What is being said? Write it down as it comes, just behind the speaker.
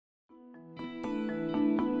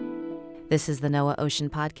This is the NOAA Ocean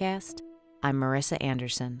Podcast. I'm Marissa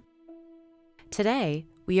Anderson. Today,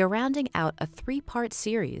 we are rounding out a three-part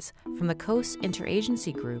series from the Coast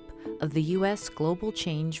Interagency Group of the U.S. Global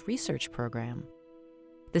Change Research Program.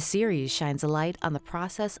 The series shines a light on the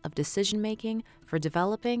process of decision-making for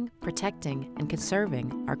developing, protecting, and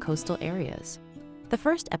conserving our coastal areas. The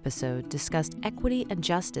first episode discussed equity and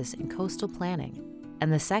justice in coastal planning,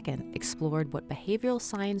 and the second explored what behavioral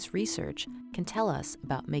science research can tell us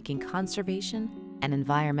about making conservation and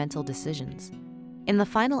environmental decisions. In the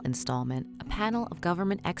final installment, a panel of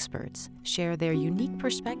government experts share their unique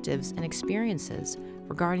perspectives and experiences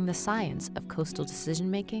regarding the science of coastal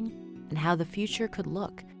decision-making and how the future could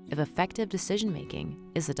look if effective decision-making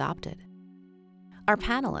is adopted. Our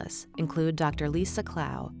panelists include Dr. Lisa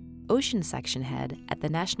Clow, Ocean Section Head at the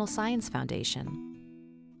National Science Foundation,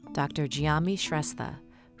 Dr. Giami Shrestha,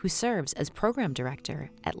 who serves as Program Director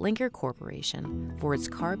at Linker Corporation for its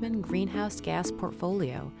carbon greenhouse gas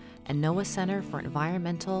portfolio and NOAA Center for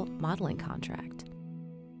Environmental Modeling contract,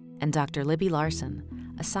 and Dr. Libby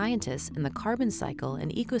Larson, a scientist in the Carbon Cycle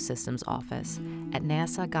and Ecosystems Office at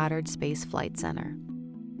NASA Goddard Space Flight Center.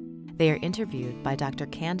 They are interviewed by Dr.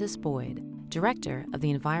 Candace Boyd, Director of the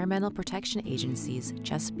Environmental Protection Agency's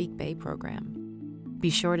Chesapeake Bay program. Be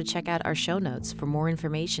sure to check out our show notes for more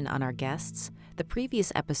information on our guests, the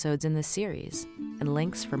previous episodes in this series, and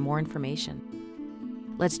links for more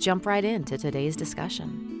information. Let's jump right into today's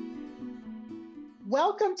discussion.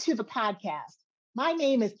 Welcome to the podcast. My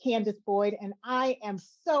name is Candace Boyd, and I am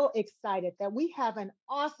so excited that we have an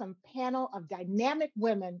awesome panel of dynamic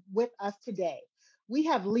women with us today. We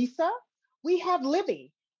have Lisa, we have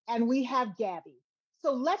Libby, and we have Gabby.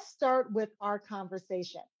 So let's start with our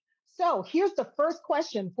conversation. So here's the first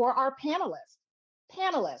question for our panelists.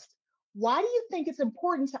 Panelists, why do you think it's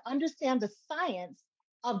important to understand the science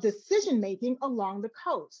of decision-making along the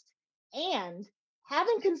coast? And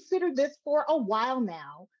having considered this for a while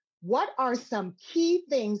now, what are some key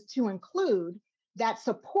things to include that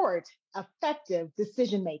support effective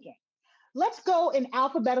decision-making? Let's go in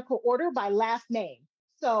alphabetical order by last name.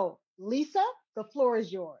 So Lisa, the floor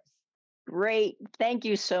is yours. Great. Thank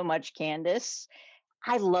you so much, Candace.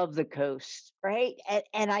 I love the coast, right?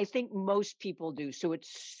 And I think most people do. So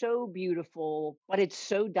it's so beautiful, but it's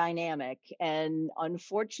so dynamic. And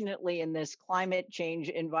unfortunately, in this climate change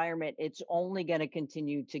environment, it's only going to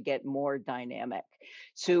continue to get more dynamic.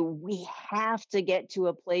 So we have to get to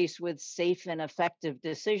a place with safe and effective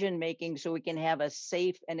decision making so we can have a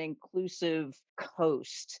safe and inclusive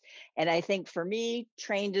coast. And I think for me,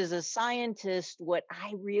 trained as a scientist, what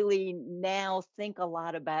I really now think a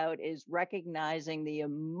lot about is recognizing the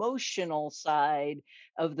emotional side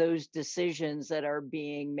of those decisions that are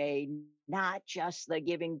being made, not just the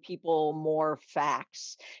giving people more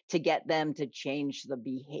facts to get them to change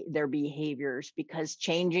their behaviors, because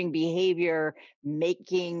changing behavior,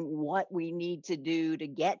 making what we need to do to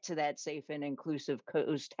get to that safe and inclusive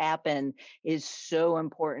coast happen is so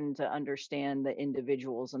important to understand the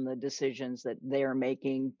individuals and the decisions that they're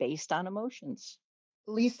making based on emotions.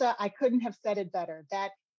 Lisa, I couldn't have said it better,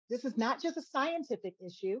 that this is not just a scientific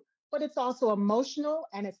issue, but it's also emotional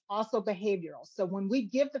and it's also behavioral. So when we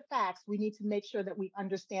give the facts, we need to make sure that we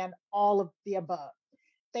understand all of the above.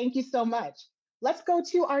 Thank you so much. Let's go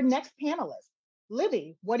to our next panelist.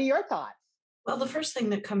 Libby, what are your thoughts? Well, the first thing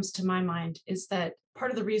that comes to my mind is that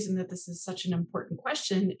part of the reason that this is such an important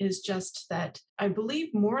question is just that I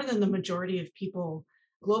believe more than the majority of people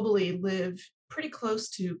globally live pretty close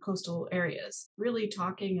to coastal areas, really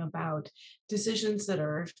talking about decisions that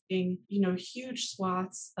are affecting, huge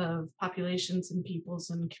swaths of populations and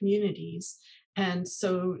peoples and communities. And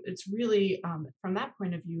so it's really, from that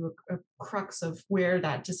point of view, a crux of where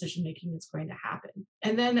that decision making is going to happen.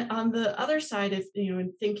 And then on the other side, if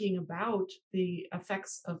in thinking about the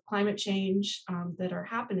effects of climate change that are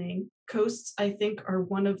happening, coasts, I think, are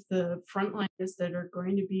one of the frontliners that are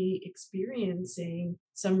going to be experiencing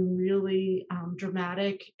some really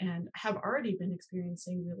dramatic and have already been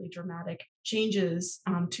experiencing really dramatic changes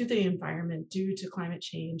to the environment due to climate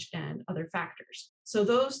change and other factors. So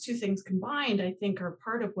those two things combined, I think, are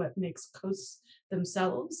part of what makes coasts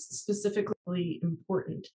themselves specifically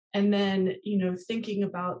important. And then, thinking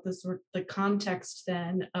about the context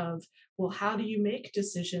then of, well, how do you make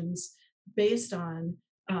decisions based on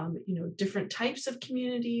different types of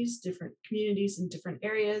communities, different communities in different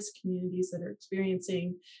areas, communities that are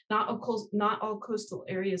experiencing, not all coastal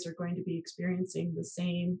areas are going to be experiencing the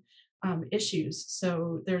same issues.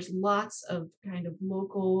 So there's lots of kind of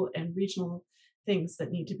local and regional things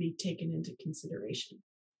that need to be taken into consideration.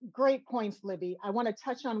 Great points, Libby. I want to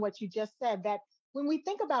touch on what you just said, that when we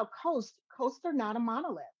think about coasts are not a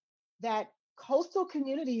monolith. that coastal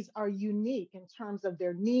communities are unique in terms of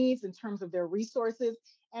their needs, in terms of their resources,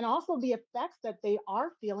 and also the effects that they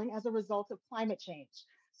are feeling as a result of climate change.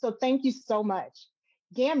 So thank you so much.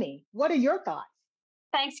 Gammy, what are your thoughts?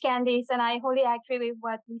 Thanks, Candice, and I wholly agree with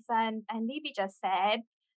what Lisa and Libby just said.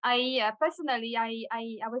 I personally,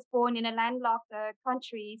 I was born in a landlocked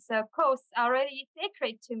country, so coasts are really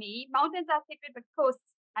sacred to me. Mountains are sacred, but coasts,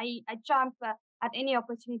 I jump at any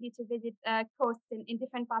opportunity to visit coasts in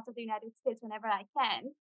different parts of the United States whenever I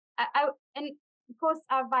can. And coasts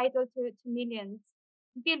are vital to millions,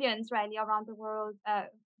 billions, really, around the world.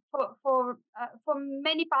 For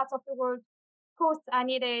many parts of the world, coasts are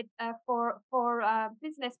needed for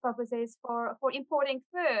business purposes, for importing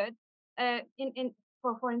food, in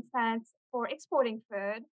for instance, for exporting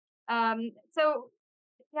food. So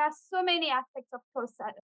there are so many aspects of coasts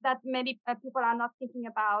that maybe people are not thinking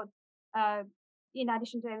about. In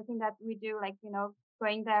addition to everything that we do, like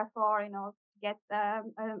going there for to get a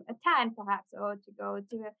tan perhaps, or to go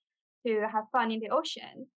to have fun in the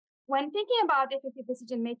ocean. When thinking about effective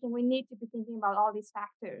decision making, we need to be thinking about all these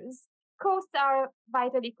factors. Coasts are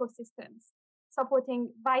vital ecosystems,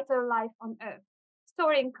 supporting vital life on Earth,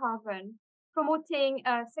 storing carbon, promoting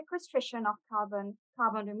sequestration of carbon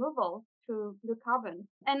removal through blue carbon.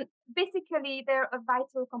 And basically, they're a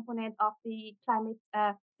vital component of the climate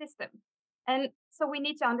system. And so we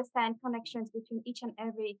need to understand connections between each and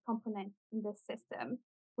every component in this system.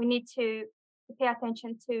 We need to pay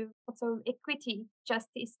attention to also equity,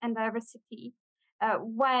 justice, and diversity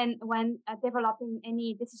when developing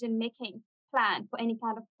any decision-making plan for any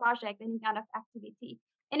kind of project, any kind of activity,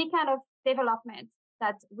 any kind of development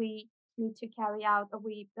that we need to carry out, or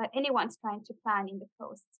that anyone's trying to plan in the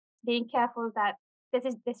coast. Being careful that that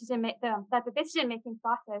the decision-making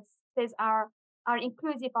processes are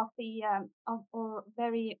inclusive of the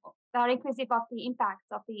are inclusive of the impacts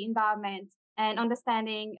of the environment, and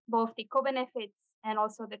understanding both the co-benefits and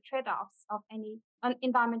also the trade-offs of any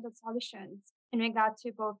environmental solutions in regard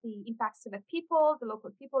to both the impacts to the people, the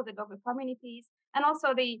local communities, and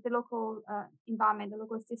also the local environment, the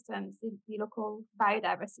local systems, the local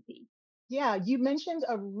biodiversity. Yeah, you mentioned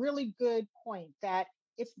a really good point that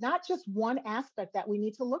it's not just one aspect that we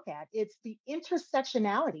need to look at. It's the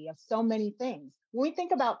intersectionality of so many things. When we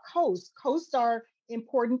think about coasts are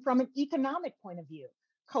important from an economic point of view.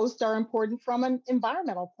 Coasts are important from an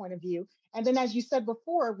environmental point of view. And then, as you said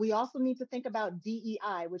before, we also need to think about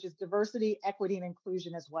DEI, which is diversity, equity, and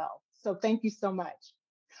inclusion as well. So thank you so much.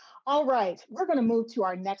 All right, we're going to move to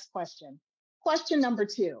our next question. Question number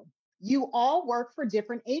 2. You all work for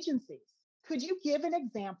different agencies. Could you give an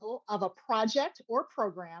example of a project or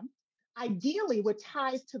program, ideally with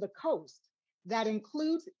ties to the coast, that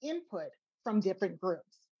includes input from different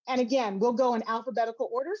groups? And again, we'll go in alphabetical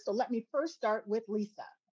order. So let me first start with Lisa.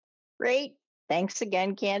 Great. Thanks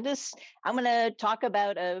again, Candice. I'm going to talk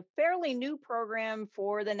about a fairly new program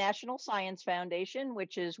for the National Science Foundation,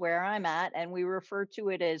 which is where I'm at, and we refer to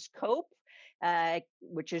it as COPE,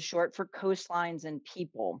 which is short for Coastlines and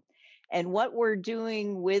People. And what we're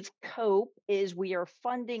doing with COPE is we are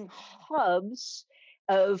funding hubs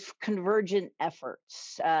of convergent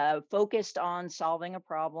efforts focused on solving a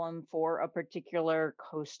problem for a particular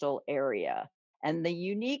coastal area. And the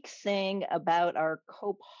unique thing about our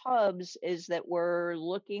COPE hubs is that we're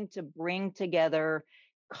looking to bring together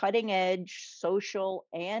cutting edge social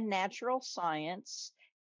and natural science,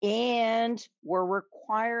 and we're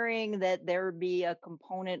requiring that there be a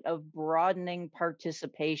component of broadening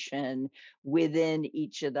participation within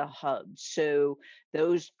each of the hubs. So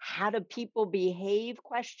those how do people behave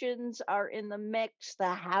questions are in the mix. The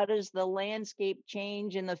how does the landscape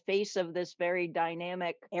change in the face of this very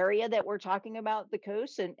dynamic area that we're talking about, the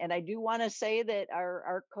coast. And I do want to say that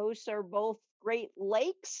our coasts are both Great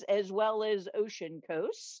Lakes as well as ocean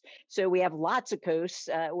coasts. So we have lots of coasts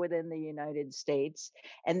within the United States.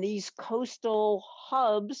 And these coastal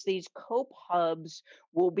hubs, these COPE hubs,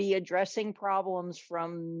 will be addressing problems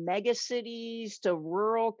from megacities to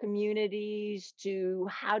rural communities to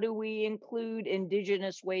how do we include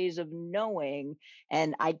indigenous ways of knowing.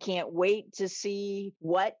 And I can't wait to see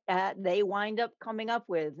what they wind up coming up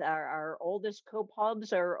with. Our oldest COPE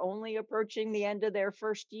hubs are only approaching the end of their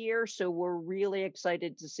first year, so we're really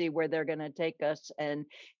excited to see where they're going to take us and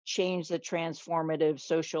change the transformative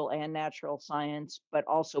social and natural science, but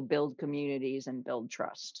also build communities and build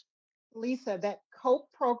trust. Lisa, that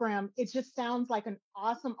COPE program, it just sounds like an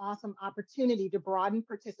awesome opportunity to broaden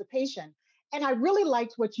participation. And I really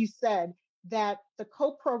liked what you said, that the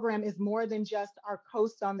COPE program is more than just our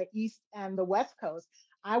coasts on the East and the West Coast.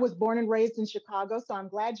 I was born and raised in Chicago, so I'm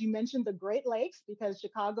glad you mentioned the Great Lakes because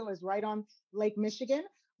Chicago is right on Lake Michigan.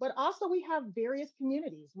 but also we have various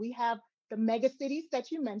communities. We have the mega cities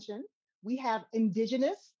that you mentioned. We have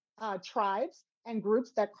indigenous tribes and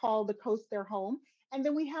groups that call the coast their home. And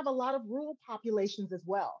then we have a lot of rural populations as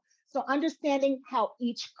well. So understanding how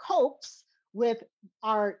each copes with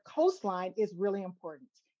our coastline is really important.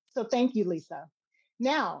 So thank you, Lisa.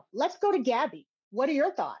 Now let's go to Gabby. What are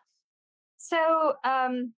your thoughts? So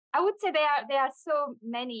I would say there are so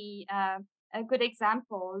many good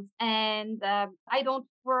examples, and I don't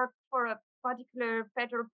work for a particular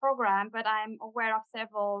federal program, but I'm aware of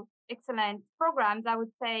several excellent programs. I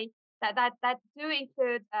would say that do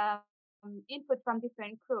include input from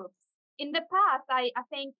different groups. In the past, I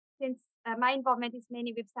think since my involvement is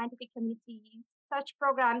mainly with scientific communities, such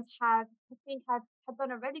programs have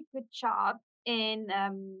done a really good job in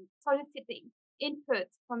soliciting input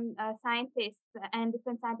from scientists and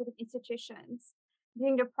different scientific institutions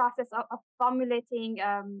during the process of formulating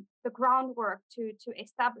the groundwork to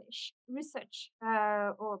establish research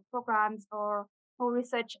or programs or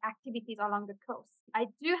research activities along the coast. I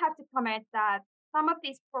do have to comment that some of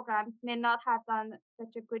these programs may not have done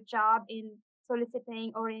such a good job in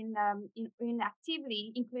soliciting or in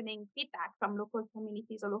actively including feedback from local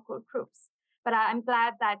communities or local groups. But I'm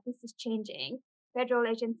glad that this is changing. Federal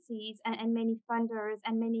agencies and many funders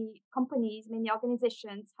and many companies, many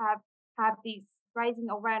organizations have this rising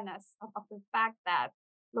awareness of the fact that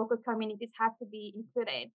local communities have to be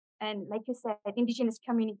included. And like you said, indigenous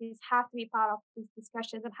communities have to be part of these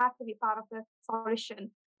discussions and have to be part of the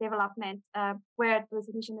solution development where those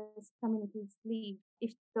indigenous communities live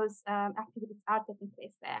if those activities are taking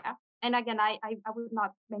place there. And again, I would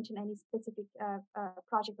not mention any specific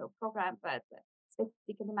project or program, but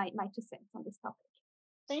specifically my 2 cents on this topic.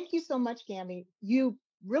 Thank you so much, Gammy. You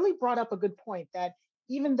really brought up a good point that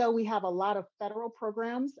even though we have a lot of federal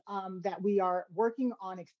programs that we are working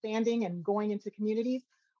on expanding and going into communities,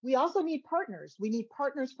 we also need partners. We need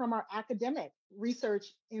partners from our academic research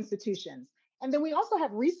institutions. And then we also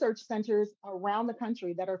have research centers around the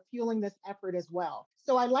country that are fueling this effort as well.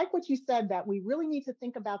 So I like what you said that we really need to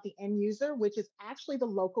think about the end user, which is actually the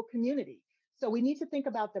local community. So we need to think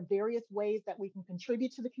about the various ways that we can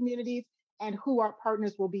contribute to the communities and who our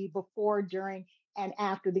partners will be before, during, and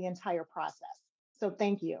after the entire process. So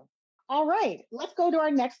thank you. All right, let's go to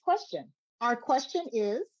our next question. Our question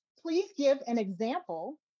is, please give an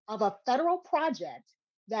example of a federal project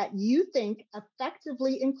that you think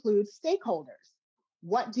effectively includes stakeholders.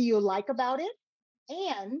 What do you like about it?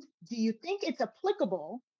 And do you think it's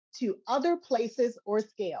applicable to other places or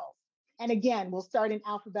scales? And again, we'll start in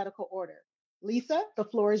alphabetical order. Lisa, the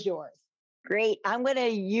floor is yours. Great. I'm going to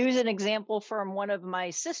use an example from one of my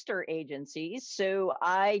sister agencies. So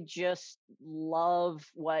I just love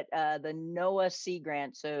what the NOAA Sea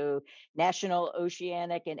Grant, so National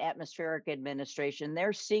Oceanic and Atmospheric Administration,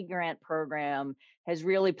 their Sea Grant program has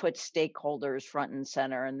really put stakeholders front and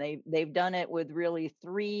center, and they've done it with really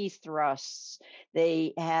 3 thrusts.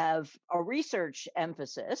 They have a research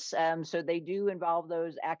emphasis, so they do involve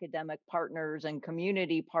those academic partners and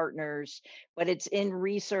community partners, but it's in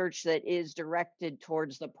research that is directed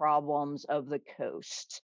towards the problems of the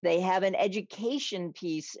coast. They have an education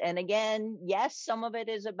piece. And again, yes, some of it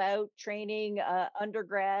is about training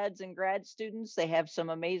undergrads and grad students. They have some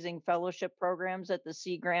amazing fellowship programs that the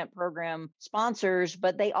Sea Grant program sponsors,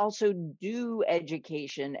 but they also do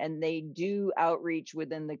education and they do outreach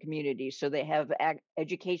within the community. So they have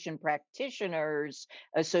education practitioners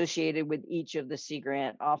associated with each of the Sea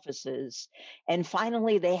Grant offices. And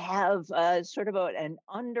finally, they have sort of an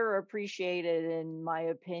underappreciated, in my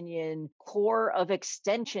opinion, core of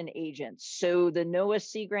extension agents. So the NOAA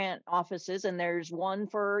Sea Grant offices, and there's one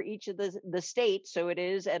for each of the states, so it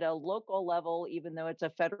is at a local level, even though it's a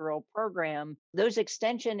federal program. Those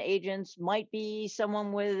extension agents might be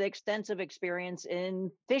someone with extensive experience in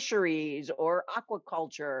fisheries or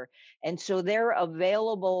aquaculture. And so they're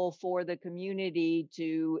available for the community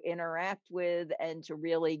to interact with and to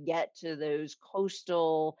really get to those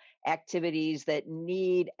coastal activities that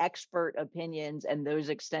need expert opinions. And those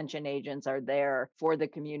extension agents are there for the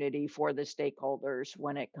community, for the stakeholders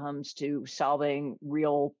when it comes to solving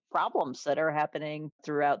real problems that are happening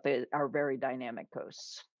throughout our very dynamic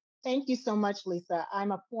coasts. Thank you so much, Lisa.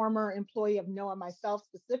 I'm a former employee of NOAA myself,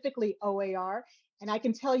 specifically OAR, and I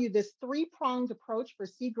can tell you this 3-pronged approach for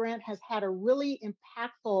Sea Grant has had a really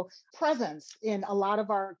impactful presence in a lot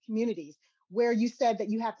of our communities, where you said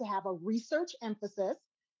that you have to have a research emphasis,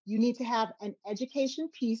 you need to have an education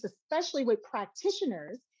piece, especially with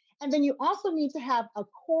practitioners, and then you also need to have a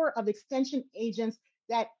core of extension agents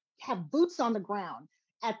that have boots on the ground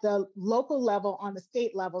at the local level, on the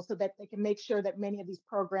state level, so that they can make sure that many of these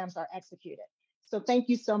programs are executed. So thank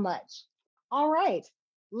you so much. All right,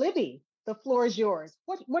 Libby, the floor is yours.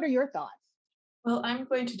 What are your thoughts? Well, I'm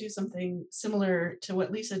going to do something similar to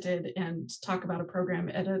what Lisa did and talk about a program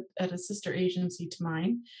at a sister agency to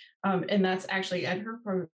mine, and that's actually at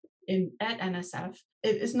her at NSF.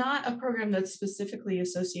 It is not a program that's specifically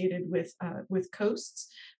associated with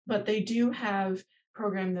coasts, but they do have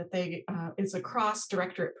program that they it's a cross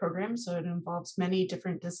directorate program, so it involves many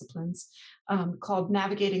different disciplines, called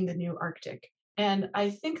Navigating the New Arctic. And I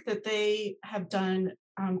think that they have done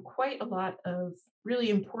quite a lot of really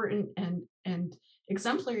important and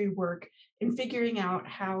exemplary work in figuring out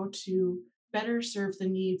how to better serve the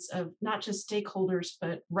needs of not just stakeholders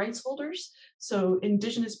but rights holders. So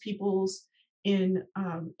Indigenous peoples in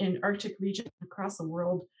Arctic regions across the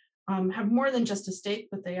world have more than just a stake,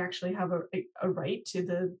 but they actually have a right to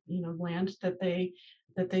the land that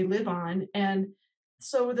they live on. And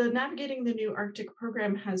so the Navigating the New Arctic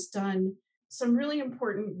program has done some really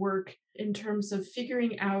important work in terms of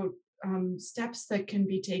figuring out steps that can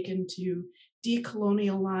be taken to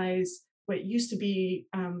decolonialize what used to be,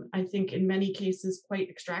 I think, in many cases, quite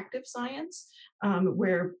extractive science,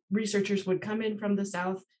 where researchers would come in from the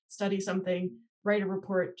South, study something, write a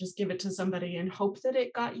report, just give it to somebody and hope that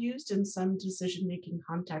it got used in some decision-making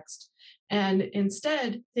context. And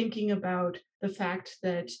instead, thinking about the fact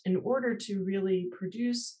that in order to really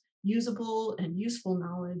produce usable and useful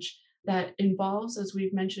knowledge, that involves, as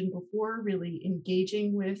we've mentioned before, really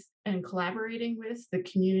engaging with and collaborating with the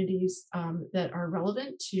communities that are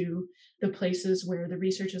relevant to the places where the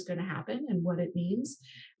research is going to happen and what it means.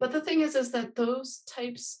 But the thing is that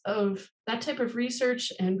that type of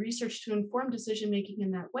research and research to inform decision making in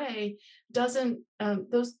that way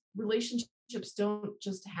those relationships don't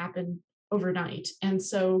just happen overnight. And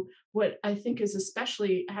so what I think is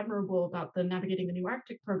especially admirable about the Navigating the New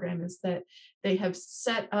Arctic program is that they have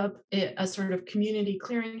set up a sort of community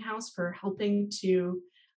clearinghouse for helping to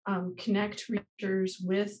connect researchers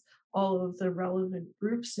with all of the relevant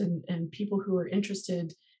groups and people who are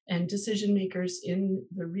interested and decision makers in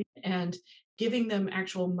the region, and giving them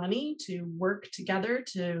actual money to work together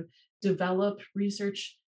to develop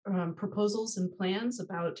research proposals and plans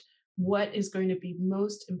about what is going to be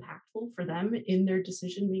most impactful for them in their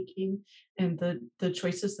decision making and the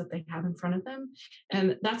choices that they have in front of them.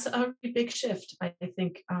 And that's a really big shift, I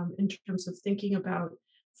think, in terms of thinking about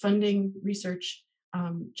funding research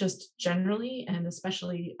just generally and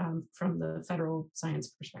especially from the federal science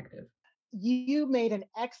perspective. You made an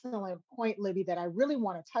excellent point, Libby, that I really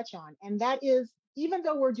want to touch on. And that is, even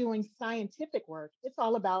though we're doing scientific work, it's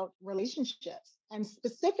all about relationships and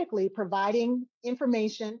specifically providing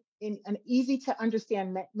information in an easy to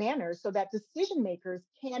understand manner so that decision makers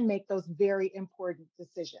can make those very important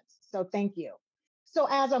decisions. So thank you. So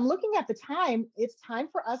as I'm looking at the time, it's time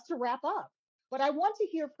for us to wrap up. But I want to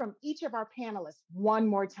hear from each of our panelists one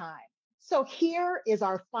more time. So here is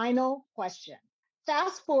our final question.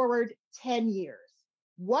 Fast forward 10 years.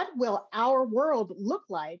 What will our world look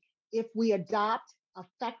like if we adopt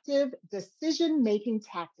effective decision-making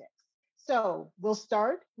tactics? So we'll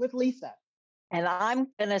start with Lisa. And I'm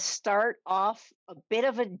going to start off a bit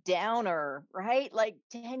of a downer, right? Like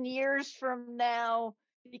 10 years from now,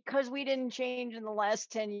 because we didn't change in the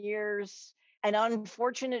last 10 years. An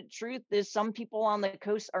unfortunate truth is some people on the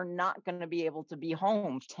coast are not going to be able to be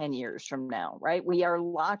home 10 years from now, right? We are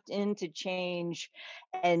locked into change.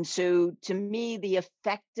 And so to me, the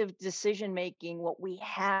effective decision making, what we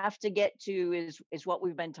have to get to is what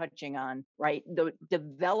we've been touching on, right?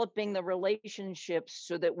 Developing the relationships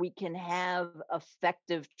so that we can have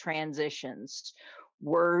effective transitions.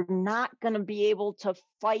 We're not going to be able to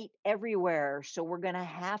fight everywhere. So we're going to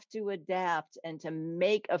have to adapt and to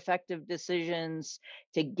make effective decisions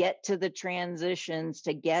to get to the transitions,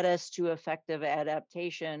 to get us to effective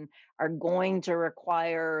adaptation are going to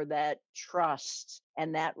require that trust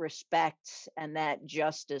and that respect and that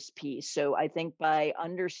justice piece. So I think by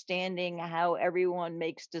understanding how everyone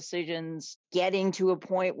makes decisions, getting to a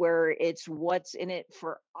point where it's what's in it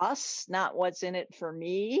for us, not what's in it for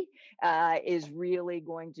me, is really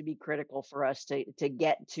going to be critical for us to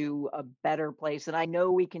get to a better place. And I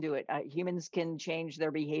know we can do it. Humans can change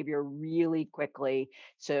their behavior really quickly.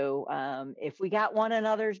 So if we got one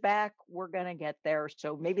another's back, we're going to get there.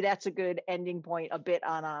 So maybe that's a good ending point, a bit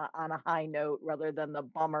on a high note rather than the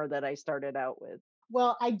bummer that I started out with.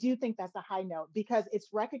 Well, I do think that's a high note because it's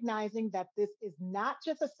recognizing that this is not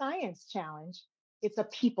just a science challenge, it's a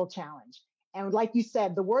people challenge. And like you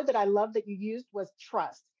said, the word that I love that you used was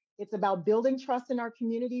trust. It's about building trust in our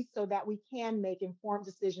communities so that we can make informed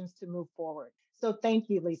decisions to move forward. So thank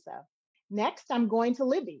you, Lisa. Next, I'm going to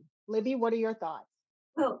Libby. Libby, what are your thoughts?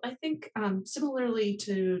 Well, I think similarly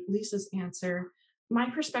to Lisa's answer, my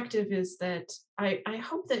perspective is that I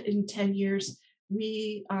hope that in 10 years,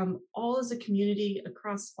 we all as a community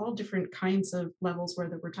across all different kinds of levels,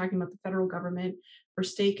 whether we're talking about the federal government or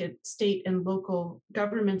state and local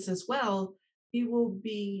governments as well, we will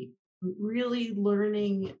be really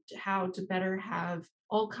learning how to better have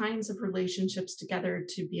all kinds of relationships together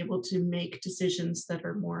to be able to make decisions that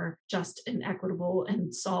are more just and equitable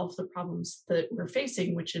and solve the problems that we're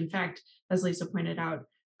facing, which in fact, as Lisa pointed out,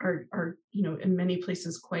 are in many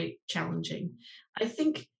places quite challenging. I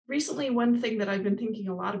think recently one thing that I've been thinking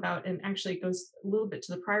a lot about, and actually it goes a little bit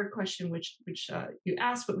to the prior question which you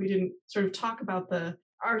asked, but we didn't sort of talk about the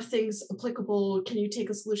are things applicable? Can you take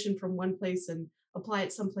a solution from one place and apply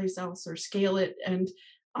it someplace else or scale it? And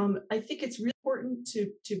I think it's really important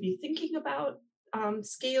to be thinking about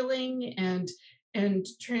scaling and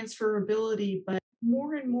transferability, but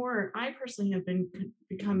more and more, I personally have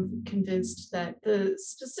become convinced that the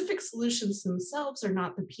specific solutions themselves are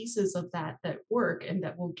not the pieces of that work and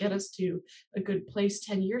that will get us to a good place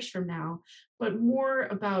 10 years from now, but more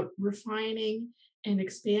about refining and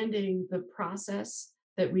expanding the process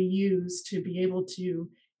that we use to be able to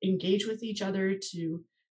engage with each other,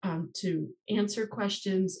 to answer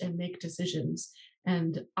questions and make decisions.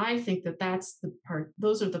 And I think that that's the part;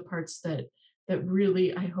 those are the parts that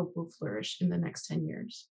really I hope will flourish in the next 10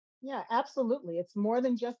 years. Yeah, absolutely. It's more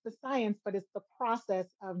than just the science, but it's the process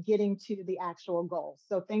of getting to the actual goal.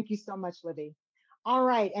 So thank you so much, Libby. All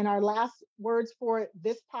right. And our last words for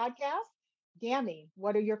this podcast, Gammy,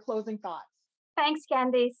 what are your closing thoughts? Thanks,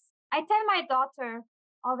 Candice. I tell my daughter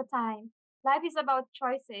all the time, life is about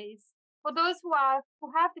choices. For those who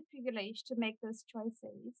have the privilege to make those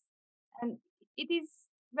choices, and it is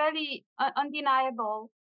really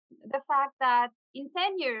undeniable the fact that in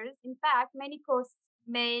 10 years, in fact, many coasts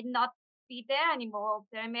may not be there anymore.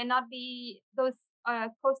 There may not be those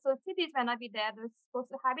coastal cities may not be there. Those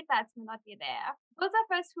coastal habitats may not be there. Those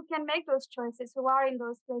of us who can make those choices, who are in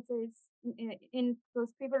those places, in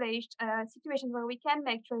those privileged situations where we can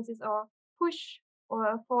make choices or push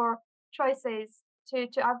or for choices to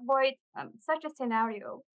avoid such a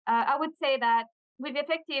scenario. I would say that with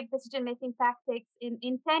effective decision-making tactics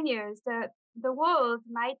in 10 years, the world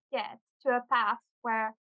might get to a path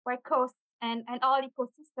where coasts and all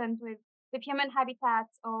ecosystems with human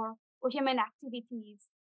habitats or human activities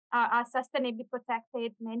are sustainably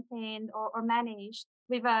protected, maintained, or managed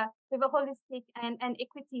with a holistic and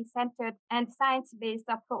equity-centered and science-based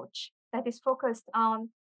approach that is focused on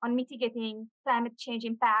mitigating climate change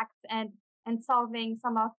impacts and solving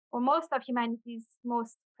some of or most of humanity's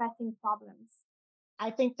most pressing problems. I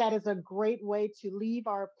think that is a great way to leave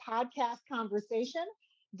our podcast conversation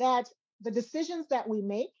that the decisions that we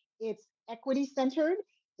make, it's equity centered.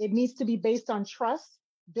 It needs to be based on trust,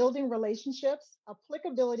 building relationships,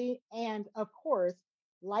 applicability, and of course,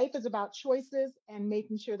 life is about choices and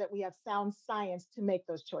making sure that we have sound science to make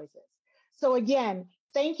those choices. So again,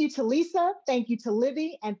 thank you to Lisa, thank you to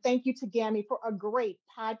Libby, and thank you to Gammy for a great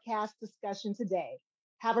podcast discussion today.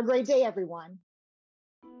 Have a great day, everyone.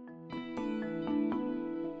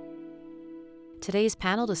 Today's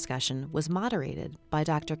panel discussion was moderated by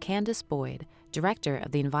Dr. Candice Boyd, Director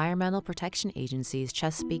of the Environmental Protection Agency's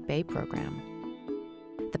Chesapeake Bay Program.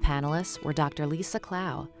 The panelists were Dr. Lisa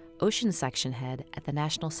Clow, Ocean Section Head at the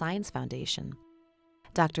National Science Foundation,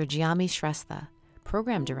 Dr. Giami Shrestha,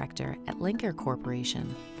 Program Director at Linker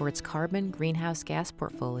Corporation for its Carbon Greenhouse Gas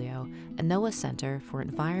Portfolio, a NOAA Center for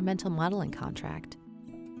Environmental Modeling contract,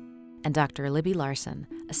 and Dr. Libby Larson,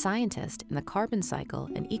 a scientist in the Carbon Cycle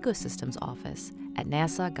and Ecosystems Office at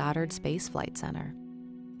NASA Goddard Space Flight Center.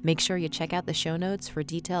 Make sure you check out the show notes for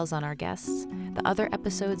details on our guests, the other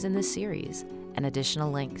episodes in this series, and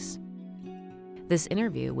additional links. This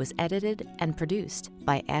interview was edited and produced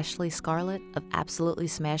by Ashley Scarlett of Absolutely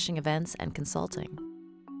Smashing Events and Consulting.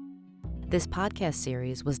 This podcast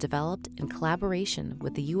series was developed in collaboration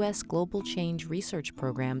with the U.S. Global Change Research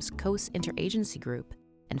Program's COAST Interagency Group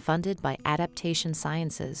and funded by Adaptation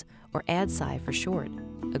Sciences, or ADSCI for short,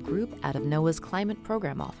 a group out of NOAA's Climate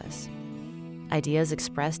Program Office. Ideas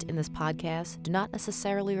expressed in this podcast do not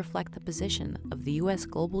necessarily reflect the position of the U.S.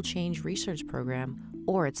 Global Change Research Program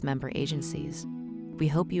or its member agencies. We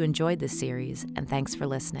hope you enjoyed this series, and thanks for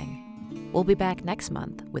listening. We'll be back next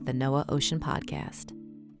month with the NOAA Ocean Podcast.